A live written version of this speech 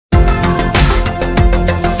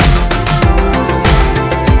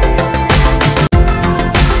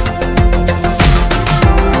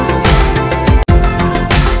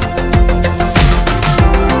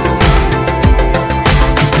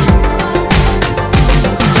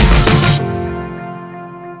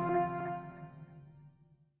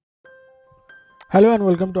Hello and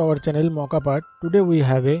welcome to our channel Mockup Art. Today we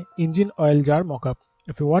have a engine oil jar mockup.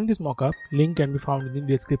 If you want this mockup, link can be found in the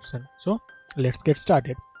description. So let's get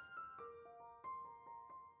started.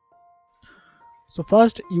 So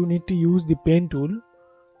first you need to use the pen tool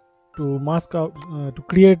to mask out to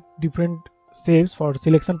create different shapes for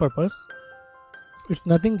selection purpose. It's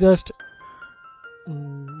nothing, just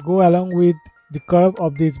go along with the curve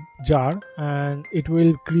of this jar and it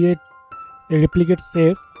will create a replicate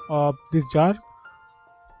shape of this jar,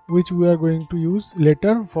 which we are going to use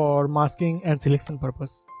later for masking and selection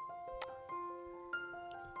purpose.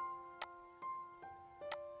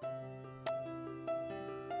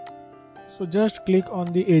 So just click on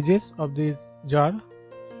the edges of this jar.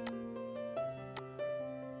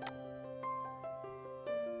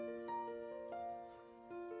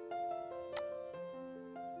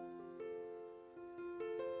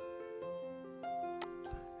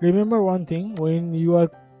 Remember one thing, when you are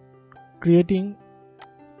creating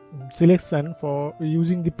selection for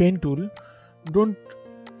using the pen tool, don't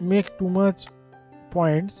make too much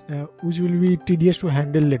points which will be tedious to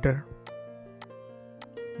handle later.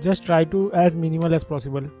 Just try to as minimal as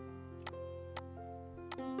possible.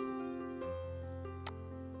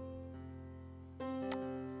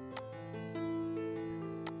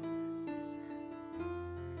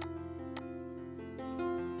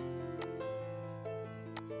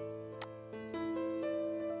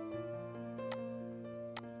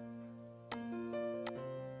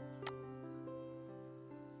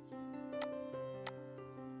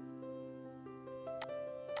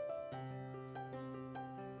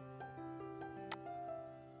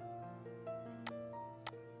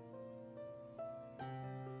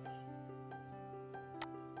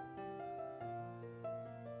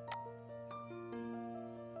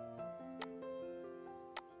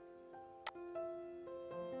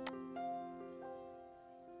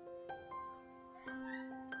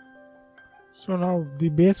 So now the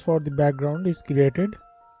base for the background is created.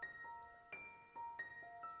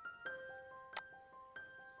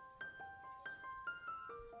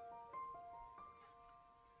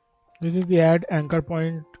 This is the add anchor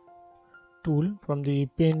point tool from the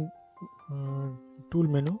pen tool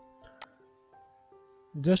menu.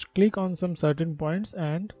 Just click on some certain points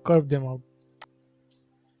and curve them out.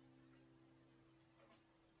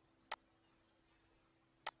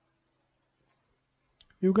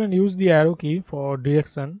 You can use the arrow key for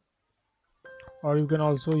direction, or you can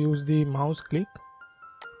also use the mouse click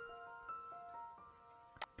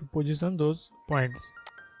to position those points.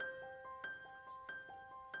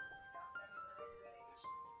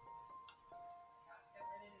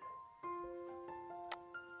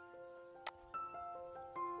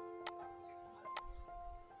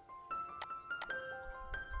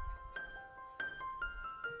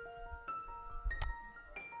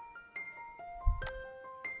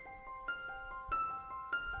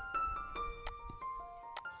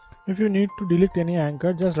 If you need to delete any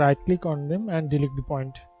anchor, just right click on them and delete the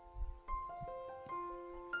point.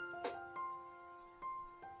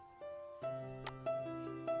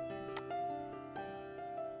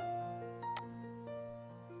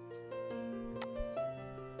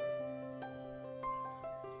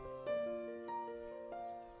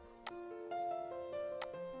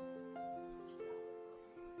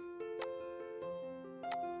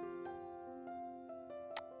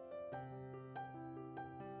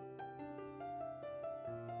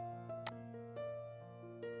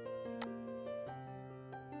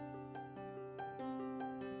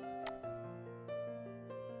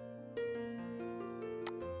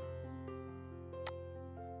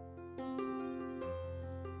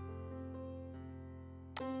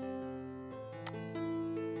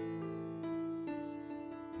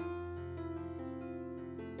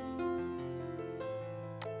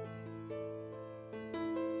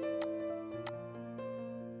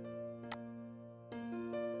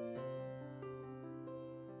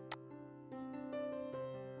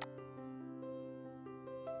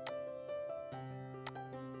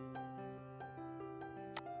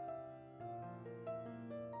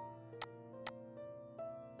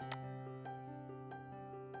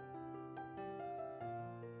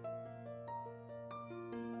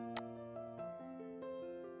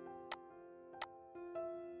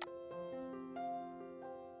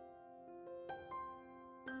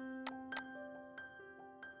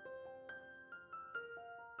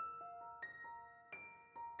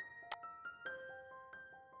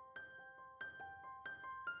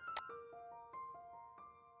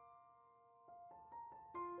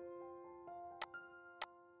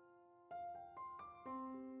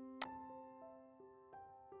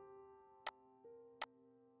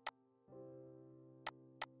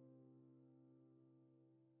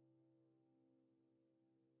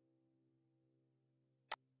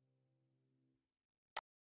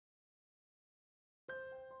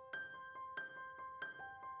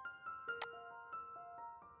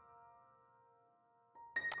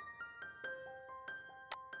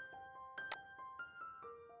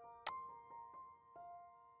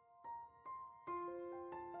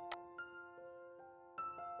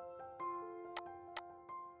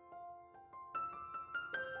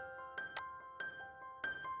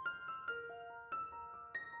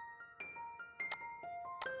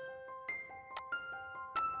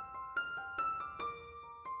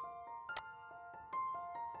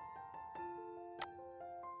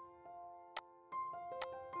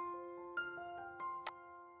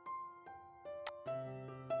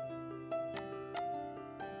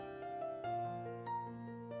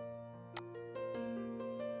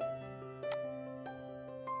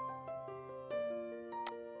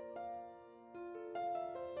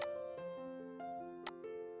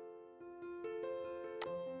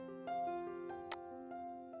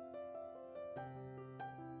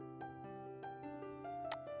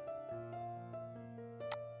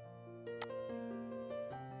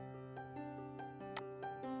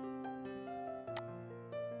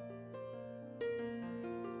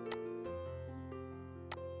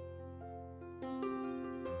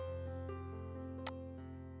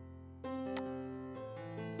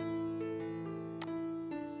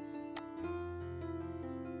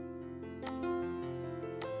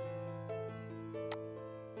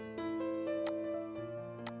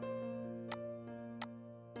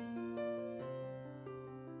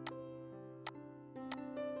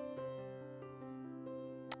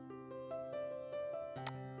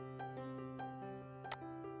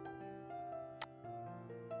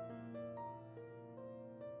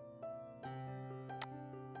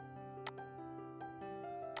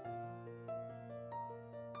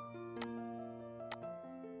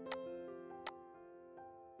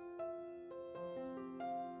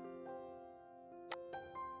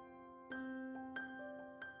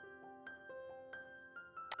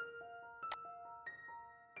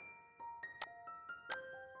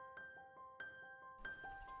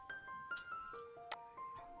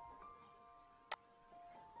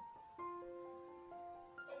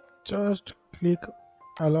 Just click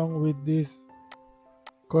along with this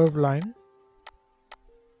curved line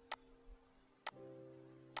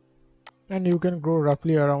and you can go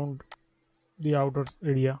roughly around the outer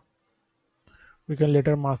area. We can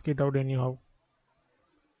later mask it out anyhow.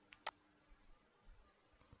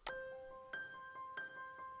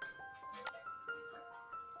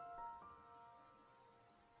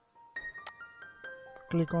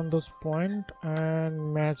 Click on this point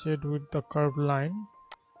and match it with the curved line.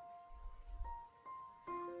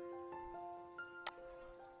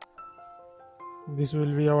 This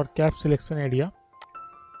will be our cap selection area.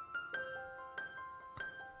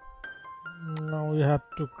 Now we have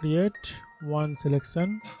to create one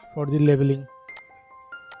selection for the labeling.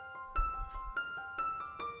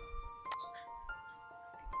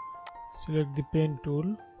 Select the pen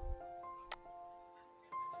tool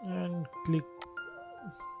and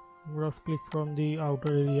rough click from the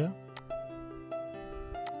outer area.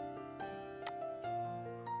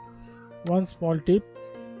 One small tip,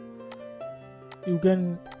 you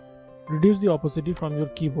can reduce the opacity from your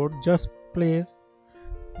keyboard. Just place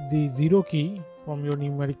the 0 key from your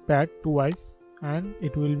numeric pad twice and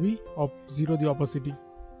it will be zero the opacity.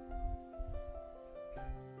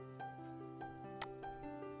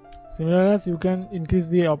 Similar as you can increase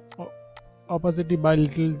the opacity by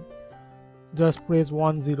little, just press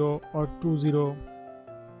 1 0 or 2 0.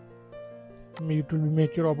 It will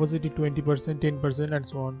make your opacity 20%, 10% and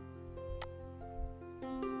so on.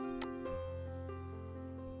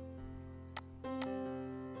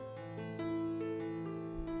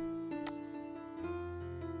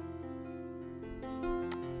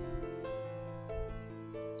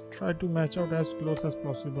 Try to match out as close as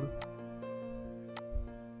possible.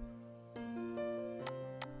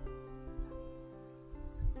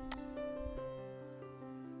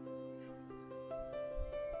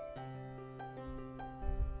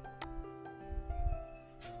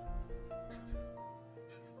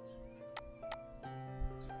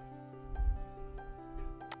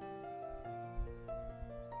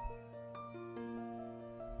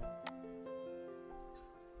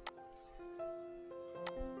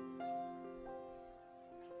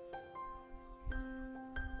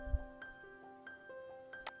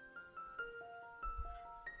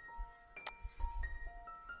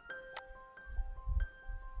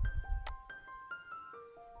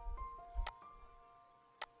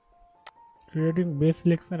 Creating base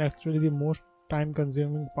selection is actually the most time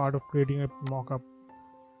consuming part of creating a mockup.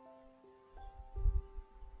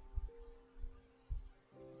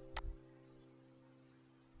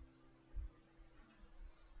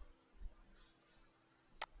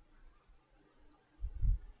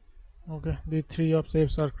 Okay, the 3 of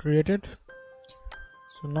shapes are created.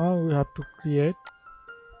 So now we have to create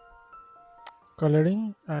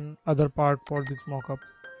coloring and other part for this mockup.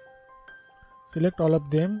 Select all of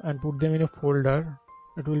them and put them in a folder.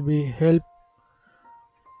 It will be help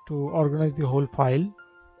to organize the whole file.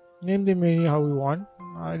 Name them anyhow you want.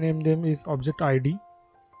 I name them is object ID.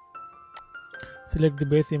 Select the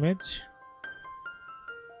base image.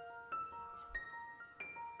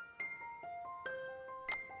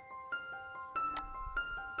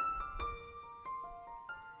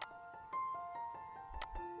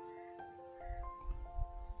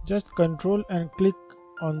 Just control and click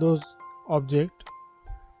on those object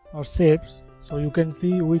or shapes so you can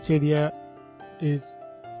see which area is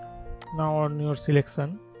now on your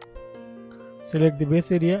selection. Select the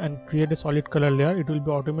base area and create a solid color layer. It will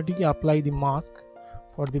be automatically apply the mask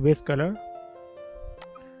for the base color.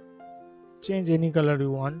 Change any color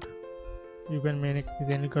you want. You can make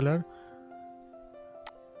it any color.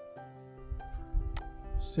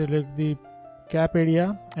 Select the cap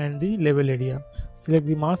area and the label area. Select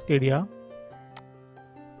the mask area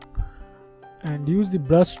and use the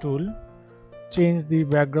brush tool. Change the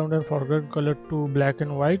background and foreground color to black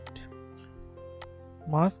and white.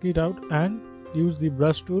 Mask it out and use the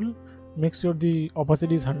brush tool. Make sure the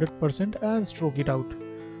opacity is 100% and stroke it out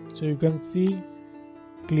so you can see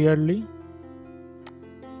clearly.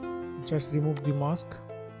 Just remove the mask.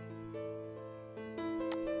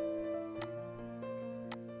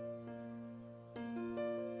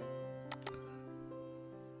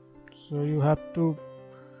 So you have to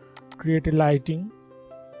create a lighting,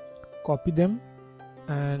 copy them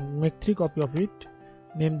and make 3 copies of it.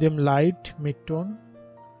 Name them light, midtone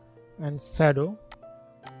and shadow.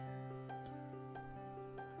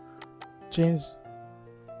 Change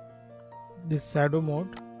the shadow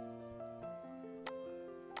mode.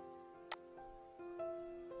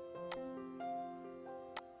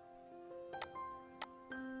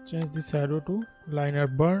 Change the shadow to liner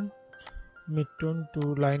burn, midtone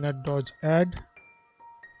to liner dodge add,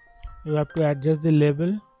 You have to adjust the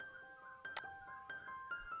label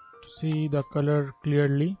to see the color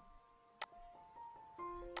clearly.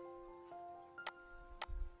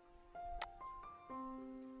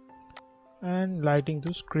 And lighting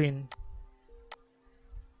to screen.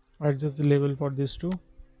 Adjust the label for this too.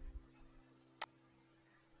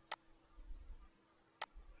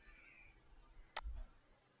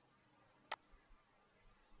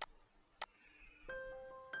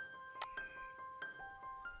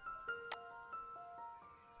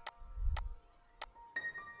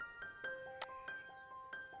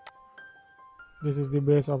 This is the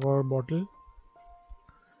base of our bottle.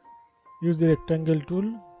 Use the rectangle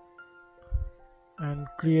tool and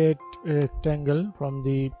create a rectangle from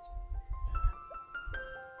the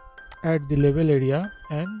at the label area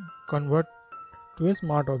and convert to a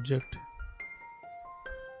smart object.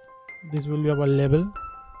 This will be our label.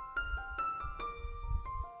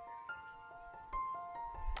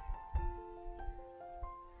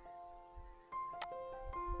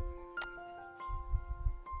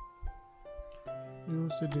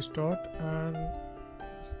 Use the distort and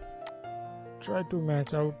try to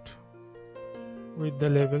match out with the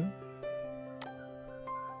label.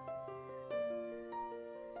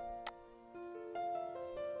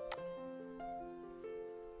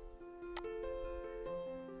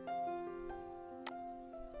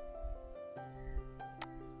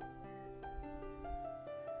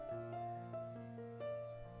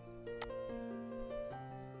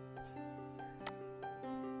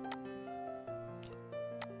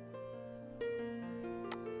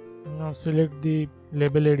 Now select the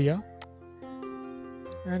label area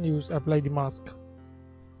and use apply the mask.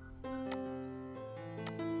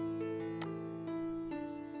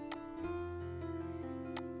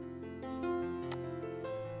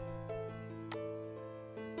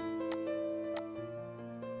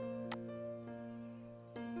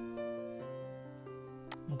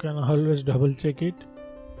 You can always double check it.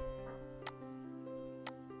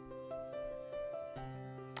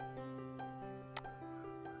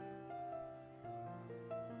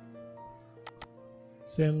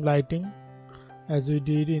 Same lighting as we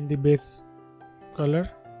did in the base color.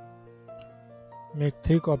 Make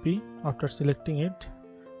 3 copy after selecting it.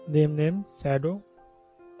 Name them shadow,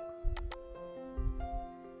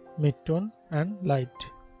 midtone and light.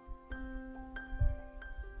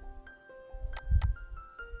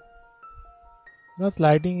 Thus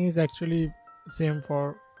lighting is actually same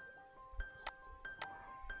for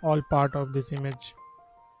all part of this image.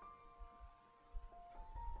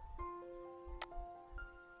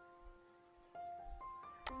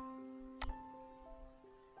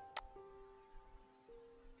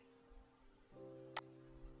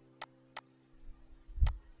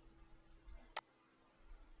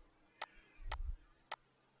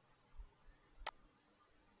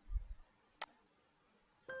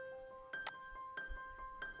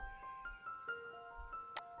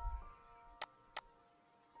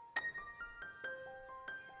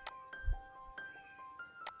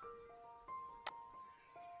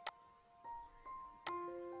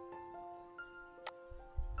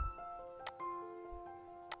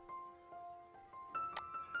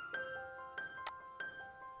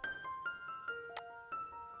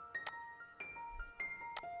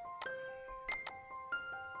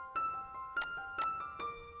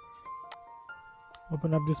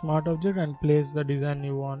 Open up the smart object and place the design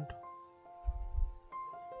you want.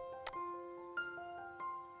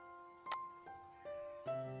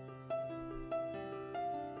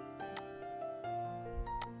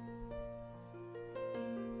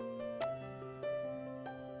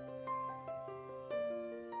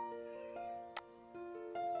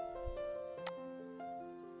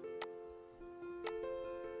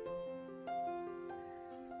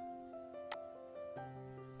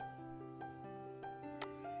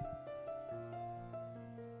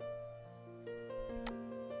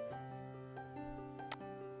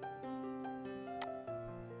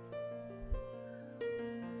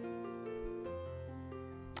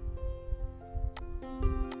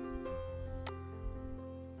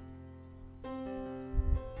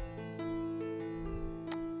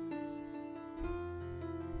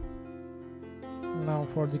 Now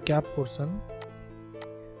for the cap portion,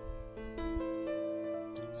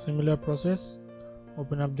 similar process.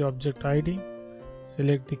 Open up the object ID,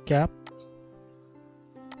 select the cap,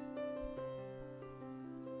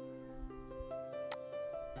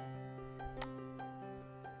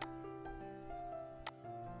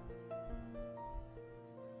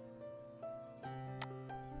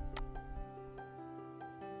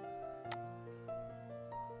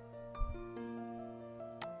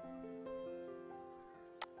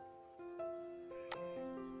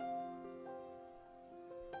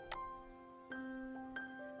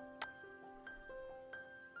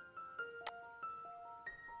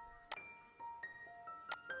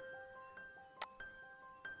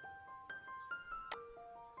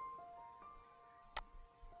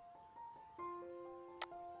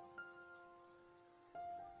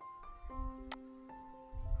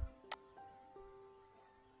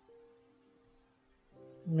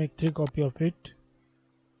 make 3 copies of it.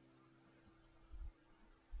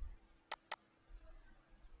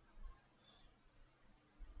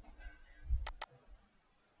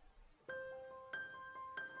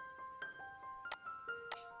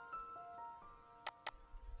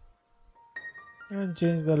 And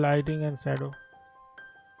change the lighting and shadow.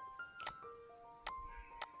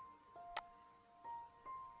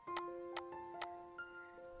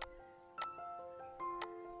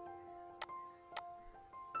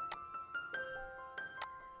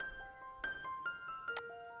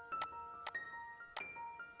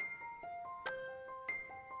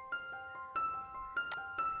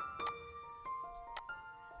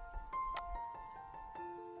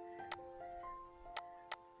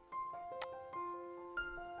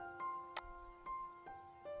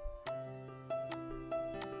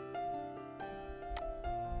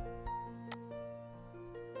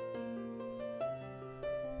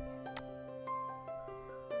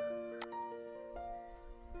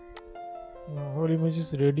 Now whole image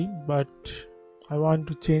is ready, but I want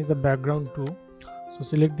to change the background too. So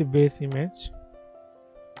select the base image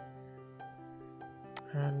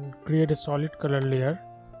and create a solid color layer.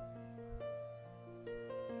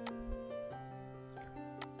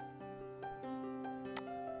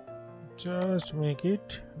 Just make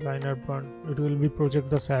it liner burn. It will be project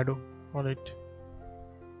the shadow on it.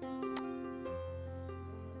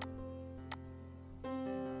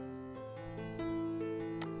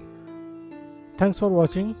 Thanks for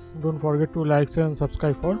watching. Don't forget to like, share and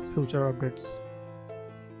subscribe for future updates.